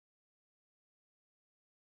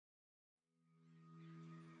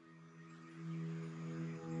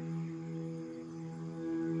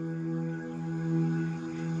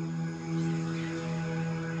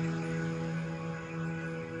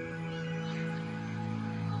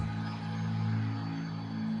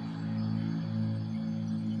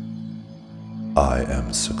I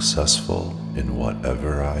am successful in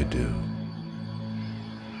whatever I do.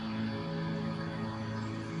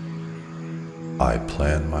 I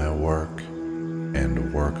plan my work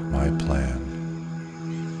and work my plan.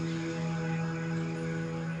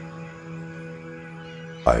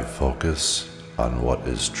 I focus on what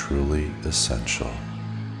is truly essential.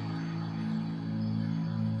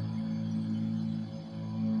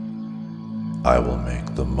 I will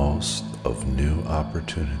make the most of new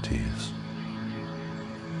opportunities.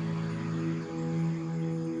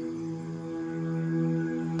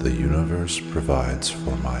 The universe provides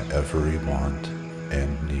for my every want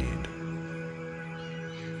and need.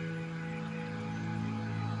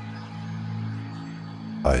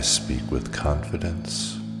 I speak with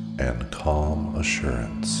confidence and calm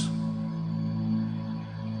assurance.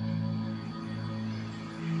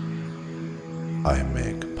 I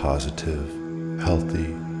make positive,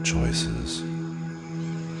 healthy choices.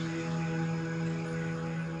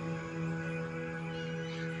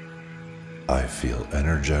 I feel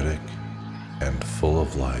energetic and full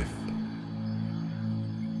of life.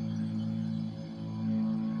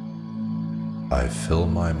 I fill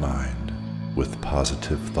my mind with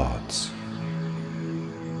positive thoughts.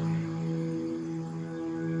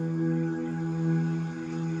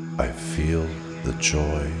 I feel the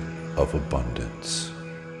joy of abundance.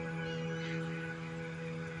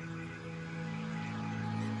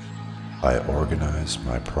 I organize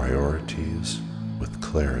my priorities with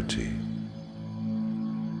clarity.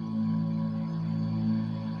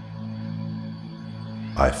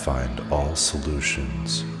 I find all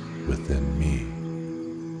solutions within me.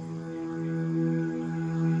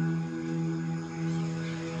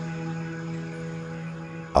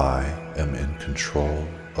 I am in control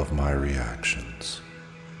of my reactions.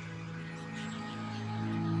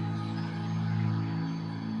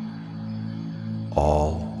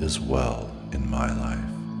 All is well in my life.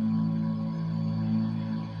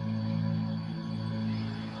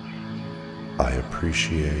 I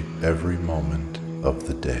appreciate every moment of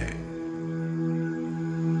the day.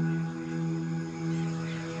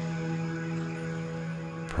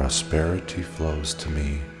 Prosperity flows to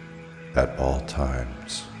me at all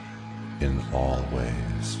times, in all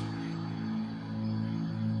ways.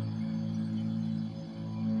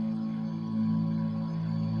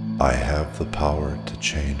 I have the power to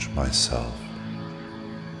change myself.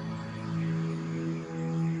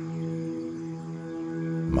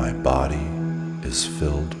 My body is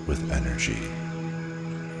filled with energy.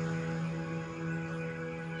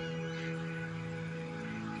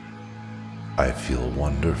 I feel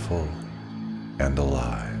wonderful and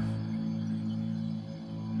alive.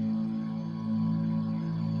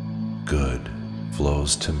 Good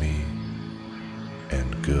flows to me,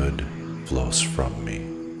 and good flows from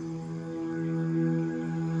me.